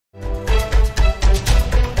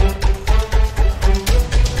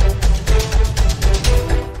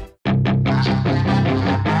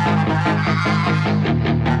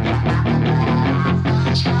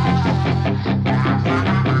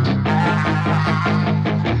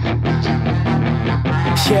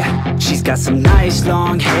Yeah, she's got some nice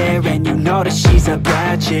long hair, and you know that she's a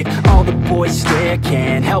bad chick. All the boys stare,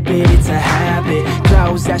 can't help it, it's a habit.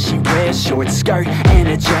 Clothes that she wears, short skirt and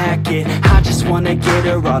a jacket. I just wanna get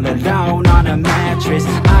her all alone on a mattress.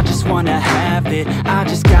 I just wanna have it, I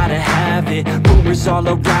just gotta have it. Rumors all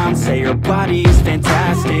around say her body is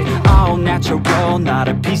fantastic. All natural, not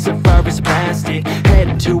a piece of fur is plastic.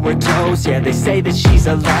 Head to her toes, yeah, they say that she's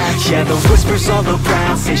a latch. Yeah, the whispers all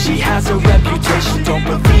around say she has a reputation. Don't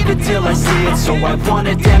believe it till I see it, so I want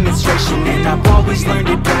a demonstration. And I've always learned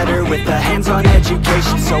it better with a hands-on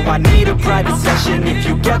education. So I need a private session if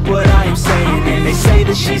you get what I am saying. And they say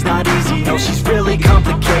that she's not easy, no, she's really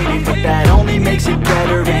complicated. But that only makes it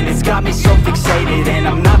better, and it's got me so fixated. And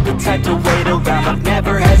I'm not the type to wait around, I've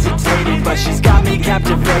never hesitated. But she's got me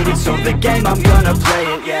captivated, so the game, I'm gonna play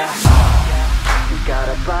it, yeah. She's got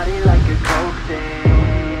a body like a coke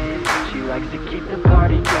thing. She likes to keep the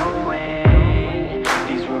party going.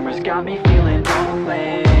 These rumors got me feeling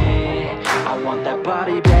lonely. I want that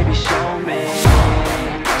body, baby, show me.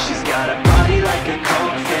 She's got a body like a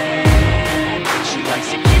coke thing. She likes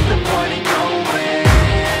to keep the party going.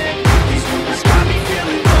 These rumors got me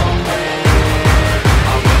feeling lonely.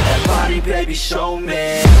 I want that body, baby, show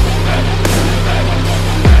me.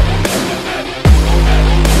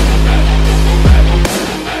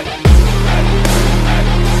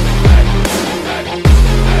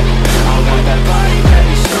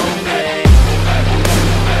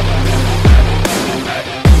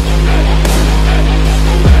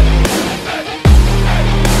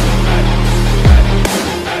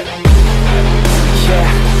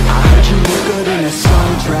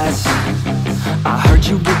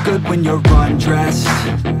 When you're undressed,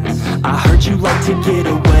 I heard you like to get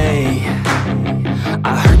away.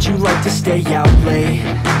 I heard you like to stay out late.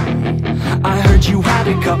 I heard you had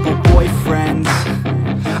a couple boyfriends.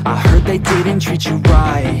 I heard they didn't treat you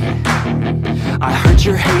right. I heard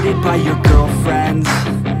you're hated by your girlfriends,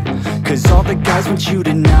 'cause all the guys want you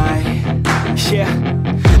tonight. Yeah,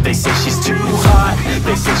 they say she's too hot,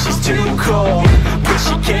 they say she's too cold. Where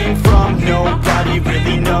she came from, nobody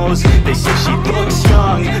really knows. They say she looks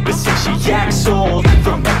young, but say she acts old.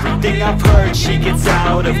 From everything I've heard, she gets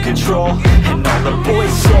out of control. And all the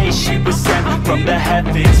boys say she was sent from the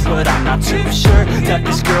heavens, but I'm not too sure that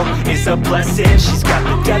this girl is a blessing. She's got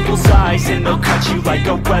the devil's eyes, and they'll cut you like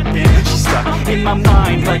a weapon. She's stuck in my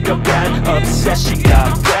mind like a bad obsession.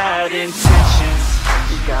 Got bad intentions.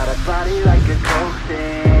 She's got a body like a coke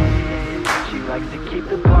thing. She likes to keep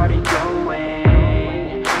the party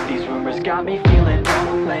going. These rumors got me feeling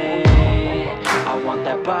lonely. I want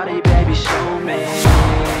that body, baby, show me.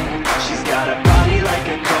 She's got a body like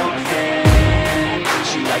a coke thing.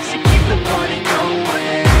 She likes to keep the party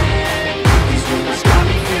going. These rumors got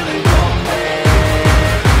me feeling lonely.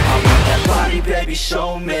 I want that body, baby,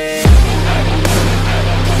 show me.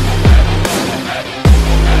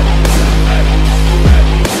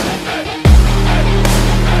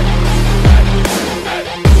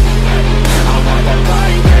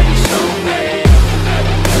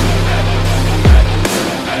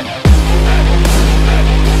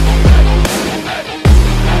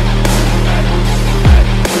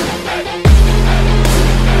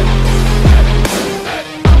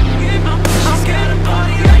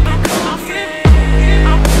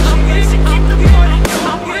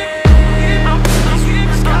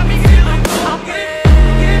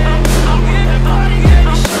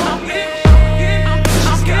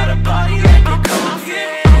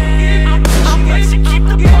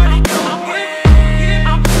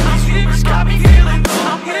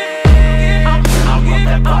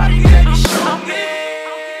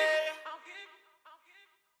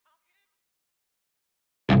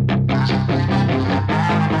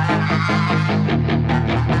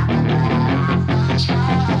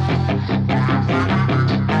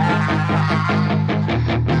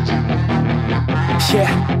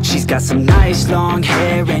 Yeah, she's got some nice long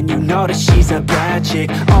hair, and you know that she's a bad chick.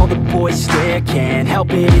 All the boys stare, can't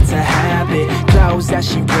help it, it's a habit. Clothes that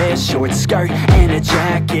she wears, short skirt and a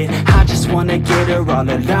jacket. I just wanna get her all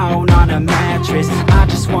alone on a mattress. I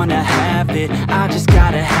just wanna have it, I just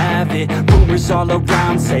gotta have it. Rumors all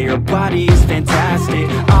around say her body is fantastic.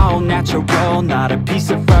 All natural, not a piece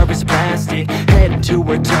of fur is plastic. Head to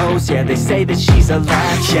her toes, yeah, they say that she's a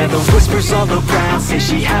latch. Yeah, the whispers all around say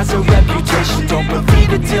she has a reputation. Don't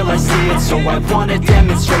believe it till I see it, so I want a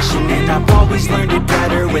demonstration. And I've always learned it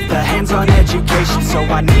better with a hands-on education. So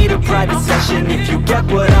I need a private session if you get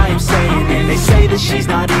what I am saying. And they say that she's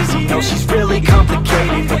not easy, no, she's really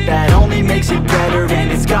complicated. But that only makes it better,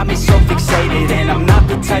 and it's got me so fixated. And I'm not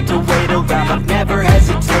the type to wait around, I've never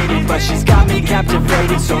hesitated. But she's got me captivated.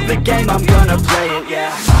 captivated, so the game I'm gonna play it,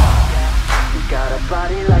 yeah. She's got a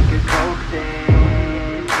body like a coke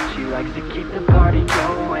thing. She likes to keep the party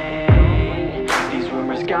going. These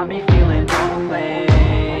rumors got me feeling lonely.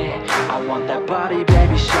 I want that body,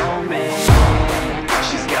 baby, show me.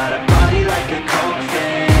 She's got a body like a coke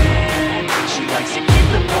thing. She likes to keep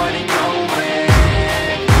the party going.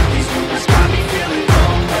 These rumors got me feeling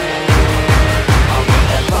lonely. I want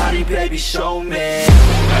that body, baby, show me.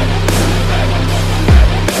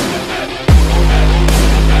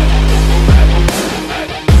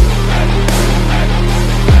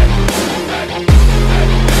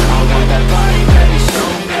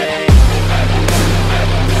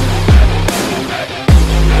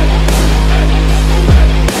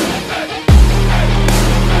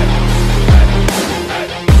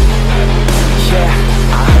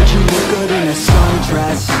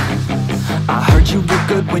 I heard you look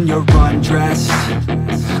good when you're undressed.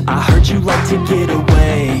 I heard you like to get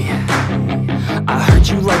away. I heard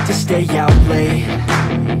you like to stay out late.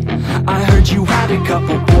 I heard you had a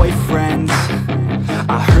couple boyfriends.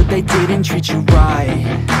 I heard they didn't treat you right.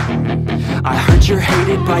 I heard you're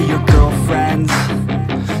hated by your girlfriends,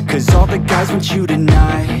 'cause all the guys want you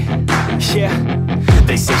tonight. Yeah,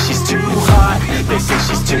 they say she's too hot, they say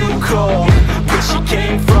she's too cold. Where she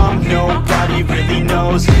came from, nobody really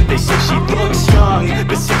knows. They say she looks young,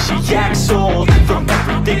 but say she acts old. From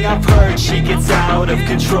everything I've heard, she gets out of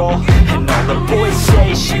control. And all the boys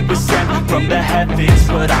say she was sent from the heavens,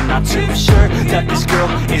 but I'm not too sure that this girl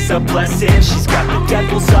is a blessing. She's got the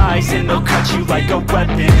devil's eyes and they'll cut you like a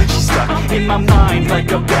weapon. She's stuck in my mind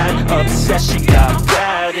like a bad obsession. Got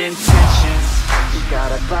bad intentions. She's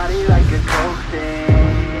got a body like a coke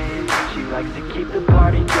thing. She likes to keep the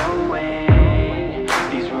party going.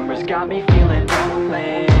 These rumors got me feeling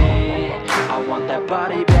lonely. I want that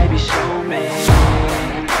body, baby, show me.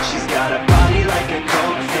 She's got a body like a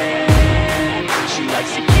coke thing. She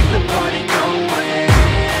likes to keep the party going.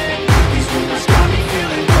 These rumors got me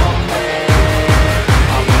feeling lonely.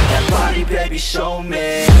 I want that body, baby, show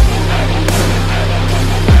me.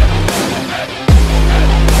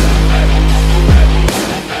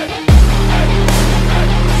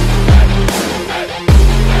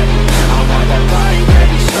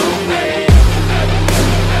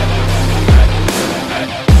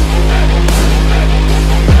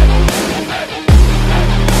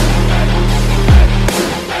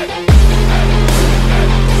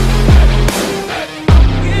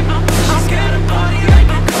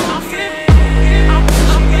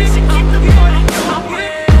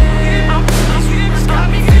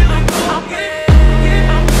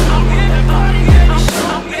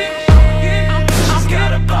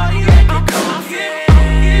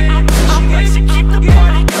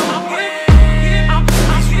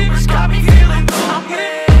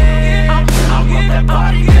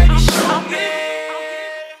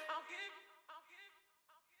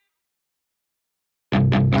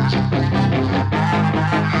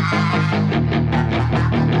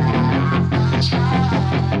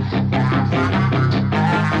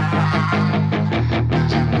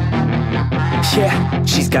 Yeah,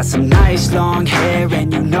 she's got some nice long hair,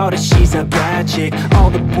 and you know that she's a bad chick. All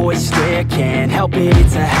the boys stare, can't help it,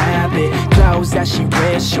 it's a habit. Clothes that she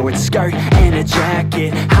wears, short skirt and a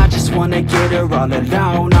jacket. I just wanna get her all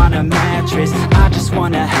alone on a mattress. I just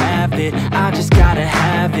wanna have it, I just gotta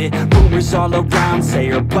have it. Rumors all around say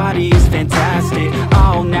her body is fantastic.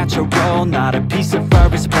 All natural, not a piece of fur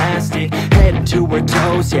is plastic. Head to her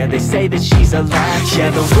toes, yeah, they say that she's a latch. Yeah,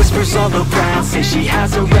 the whispers all around say she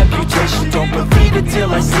has a reputation. Don't believe it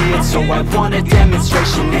till I see it, so I want a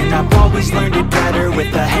demonstration. And I've always learned it better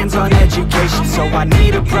with a hands-on education. So I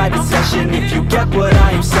need a private session, if you get what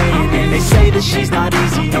I am saying. And they say that she's not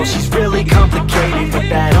easy, no, she's really complicated. But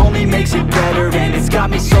that only makes it better, and it's got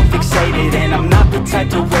me so fixated. And I'm not the type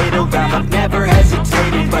to wait around, I've never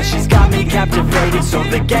hesitated. But she's got me captivated, so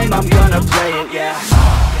the game, I'm gonna play it, yeah.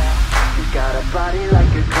 She's got a body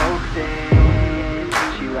like a coke thing.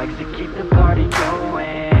 She likes to keep the party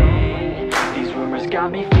going. These rumors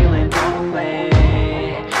got me feeling lonely.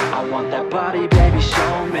 I want that body, baby,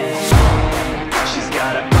 show me. She's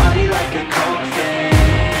got a body like a coke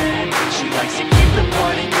thing. She likes to keep the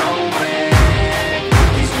party going.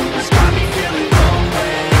 These rumors got me feeling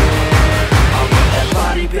lonely. I want that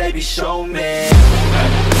body, baby, show me.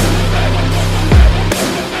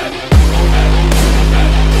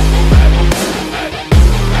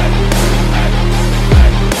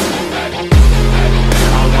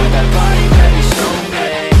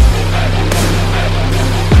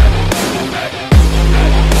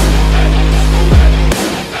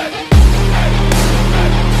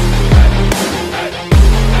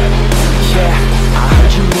 Yeah,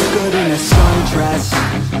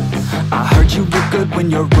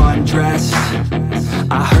 you're undressed.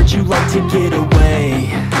 I heard you like to get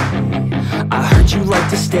away. I heard you like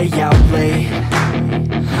to stay out late.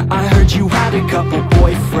 I heard you had a couple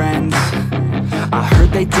boyfriends. I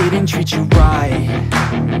heard they didn't treat you right.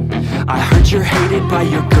 I heard you're hated by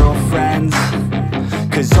your girlfriends,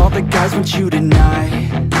 'cause all the guys want you tonight.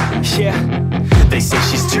 Yeah, they say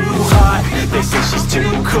she's too hot, they say she's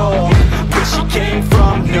too cold. Where she came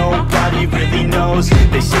from, nobody really knows.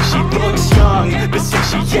 They say she looks young, but say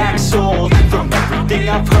she acts old. From everything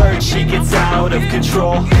I've heard, she gets out of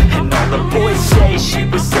control. And all the boys say she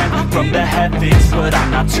was sent from the heavens, but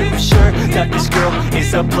I'm not too sure that this girl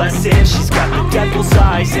is a blessing. She's got the devil's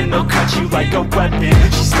eyes and they'll cut you like a weapon.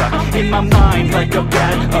 She's stuck in my mind like a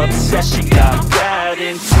bad obsession. Got bad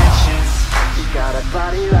intentions. She got a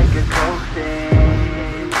body like a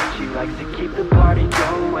coffin. She likes to keep the party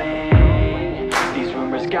going. These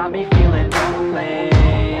rumors got me feeling lonely.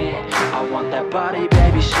 I want that body,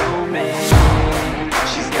 baby, show me.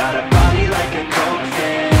 She's got a body like a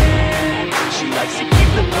coffin. She likes to keep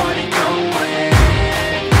the party going.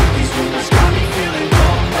 These rumors got me feeling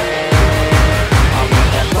lonely. I want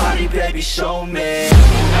that body, baby, show me.